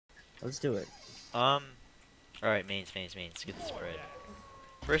Let's do it. Alright, mains. Let's get the spread.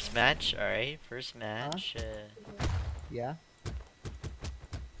 First match, alright. First Huh? match. Yeah.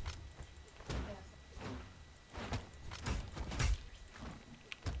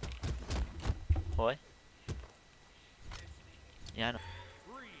 What? Yeah, I know.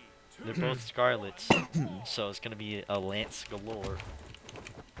 They're both Scarlets, so it's gonna be a Lance galore.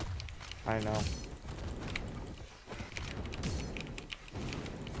 I know.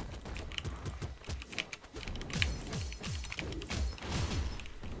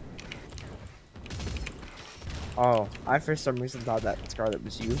 Oh, I for some reason thought that Scarlet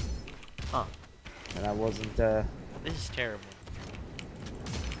was you. Huh. And I wasn't, This is terrible.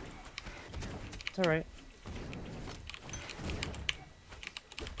 It's alright.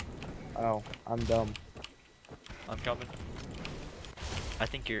 Oh, I'm dumb. I'm coming. I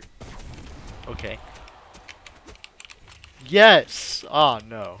think you're... Okay. Yes! Oh,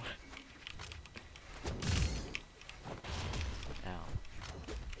 no. Ow.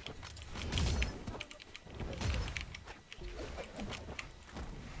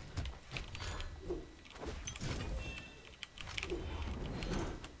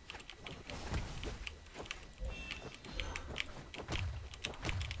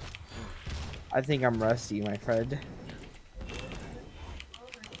 I think I'm rusty, my friend.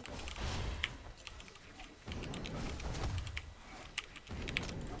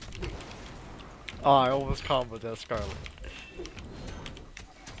 Oh, I almost comboed that Scarlet.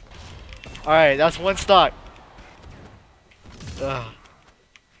 Alright, that's one stock. Ugh.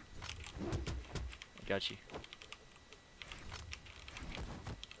 Got you.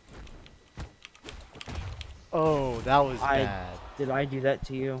 Oh, that was bad. Did I do that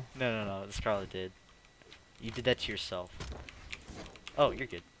to you? No, the Scarlet did. You did that to yourself. Oh, you're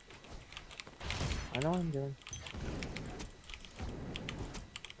good. I know what I'm doing.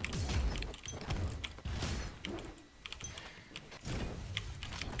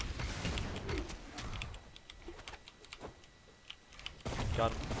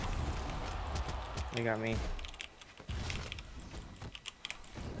 Got him. You got me.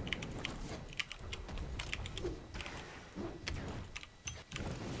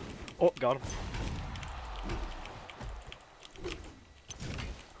 Oh, got him.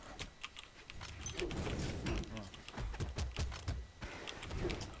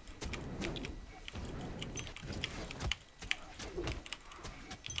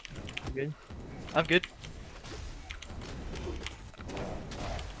 You good? I'm good.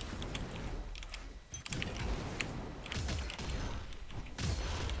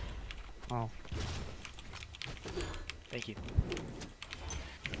 Oh. Thank you.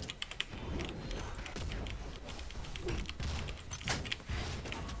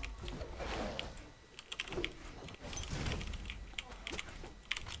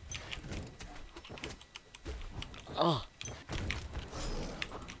 Oh.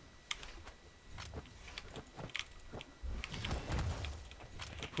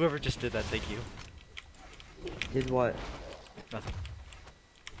 Whoever just did that, thank you. Did what? Nothing.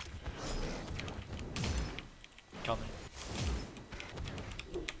 Coming.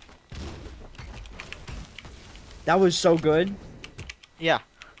 That was so good. Yeah.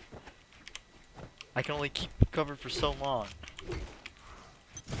 I can only keep covered for so long.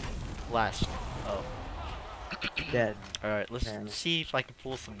 Last. Oh. Dead. Alright, let's Man. see if I can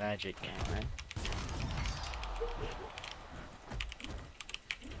pull some magic. Alright.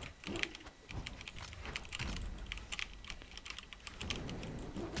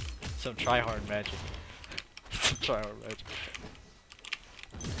 Some try-hard magic. Some try-hard magic.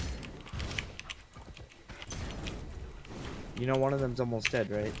 You know one of them's almost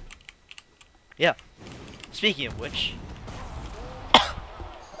dead, right? Yeah. Speaking of which,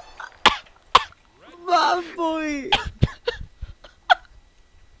 My boy!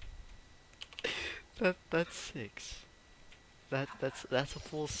 that's 6. That's a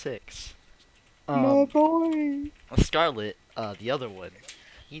full 6. My boy! Scarlet, the other one,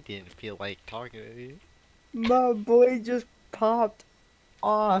 he didn't feel like targeting. My boy just popped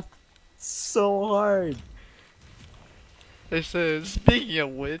off so hard. I said, speaking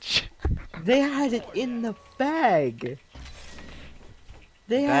of which, They had it in the bag.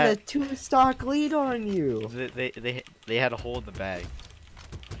 They had a 2-stock lead on you. they had a hole in the bag.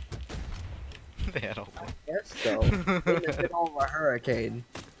 They had a hole. Yes, so. In the middle of a hurricane.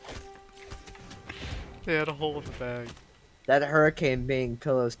 They had a hole in the bag. That hurricane being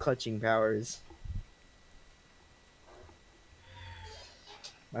Pillow's clutching powers.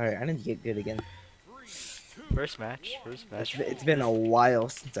 Alright, I need to get good again. First match. It's been a while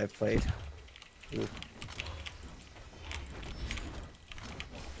since I've played. Ooh.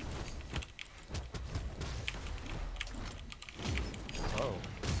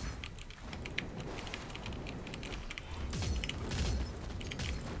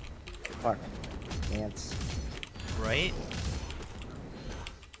 Fuck. Ants. Right?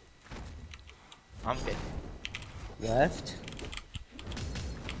 I'm good. Left.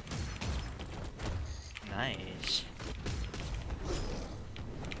 Nice.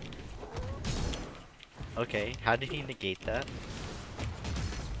 Okay, how did he negate that?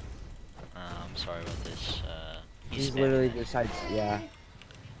 I'm sorry about this. He's spamming literally that. besides. Yeah.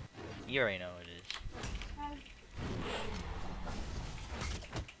 You already know what it is.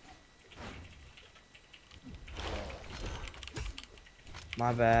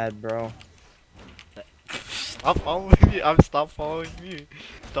 My bad, bro. Stop following me! Stop following me!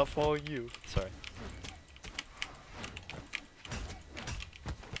 Stop following you. Sorry.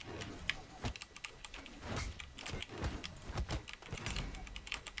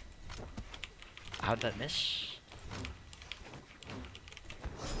 How'd that miss?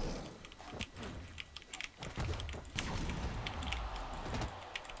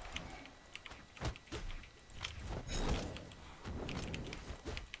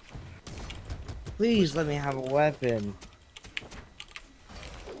 Please let me have a weapon.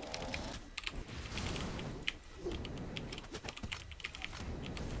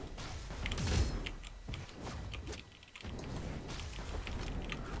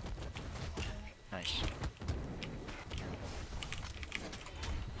 Nice.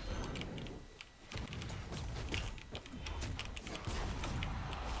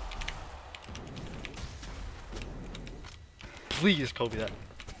 Please, Kobe that.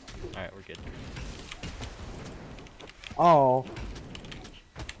 Alright, we're good. Oh.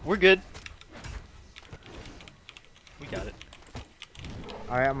 We're good. We got it.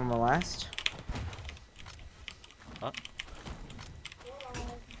 Alright, I'm on my last. Huh?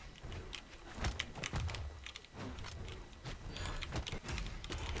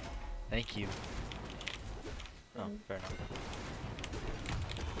 Thank you. Oh, fair enough.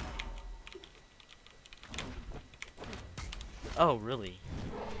 Oh, really?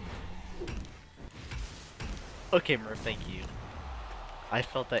 Okay, Merp, thank you. I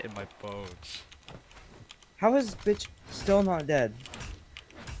felt that in my bones. How is bitch still not dead?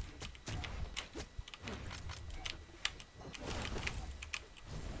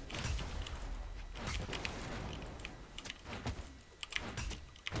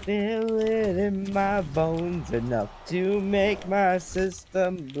 Feel it in my bones enough to make my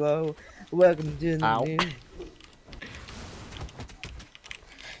system blow. Welcome to the Ow. new.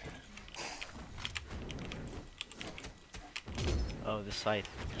 Oh, the scythe.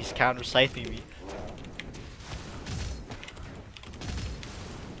 He's counter-scything me.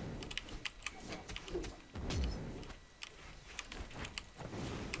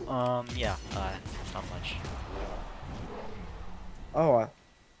 Yeah, not much. Oh,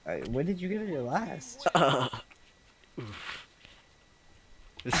 when did you get your last? Oof.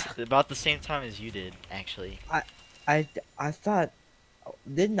 This about the same time as you did, actually. I thought,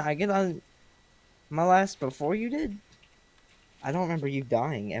 didn't I get on my last before you did? I don't remember you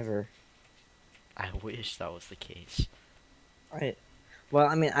dying ever. I wish that was the case. Right. Well,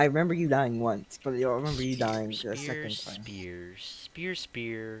 I mean, I remember you dying once, but I don't remember you Spear, dying the spear, second time. spear, spear,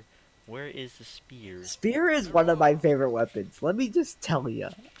 spear. Where is the spear? Spear is one of my favorite weapons. Let me just tell you,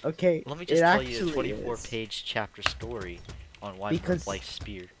 okay? Let me It just tell you a actually 24-page chapter story on why Because- Merp likes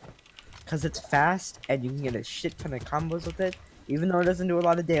spear. Because it's fast and you can get a shit ton of combos with it. Even though it doesn't do a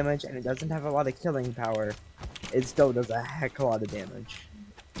lot of damage and it doesn't have a lot of killing power, it still does a heck of a lot of damage.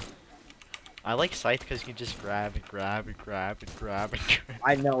 I like scythe because you can just grab and grab and grab and grab and grab.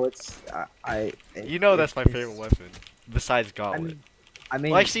 I know it's You know that's my favorite weapon, besides Gauntlet. I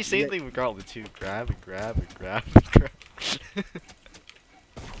mean, Well, actually, same thing with Gauntlet too. Grab and grab and grab and grab.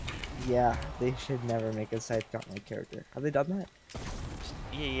 yeah, they should never make a scythe gauntlet character. Have they done that?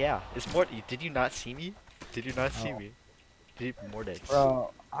 Yeah. It's more. Did you not see me? Did you not see Oh. me? Did you more dead?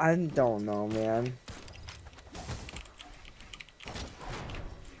 Bro, I don't know, man.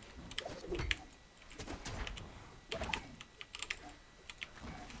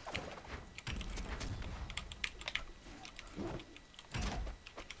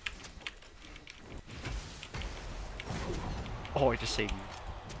 Oh, I just saved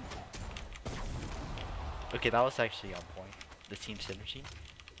you. Okay, that was actually on point. The team synergy.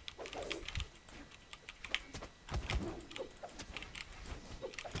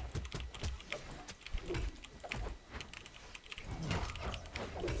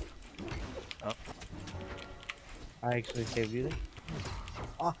 Oh. I actually saved you there.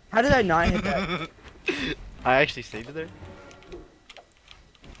 Oh, how did I not hit that? I actually saved it there.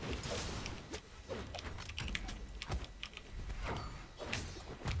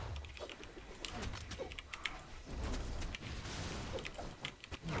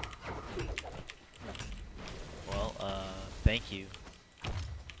 thank you.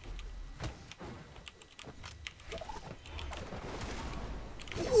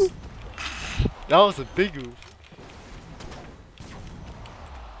 That was a big oof.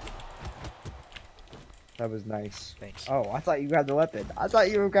 That was nice. Thanks. Oh, I thought you grabbed the weapon. I thought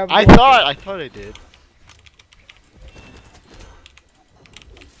you were grabbing. I the thought I did.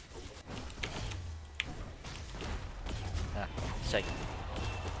 Ah, second.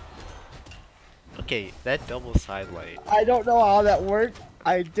 Okay, that double sidelight. I don't know how that worked.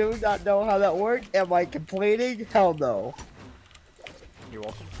 I do not know how that worked. Am I complaining? Hell no. You're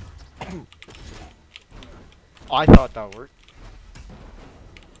welcome. I thought that worked.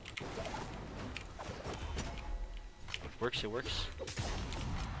 It works, it works.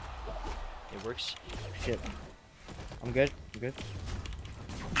 It works. Shit. I'm good. I'm good.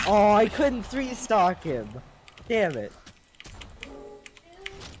 Oh, I couldn't 3-stock him. Damn it.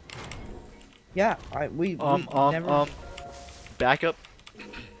 Yeah, we never. Back up.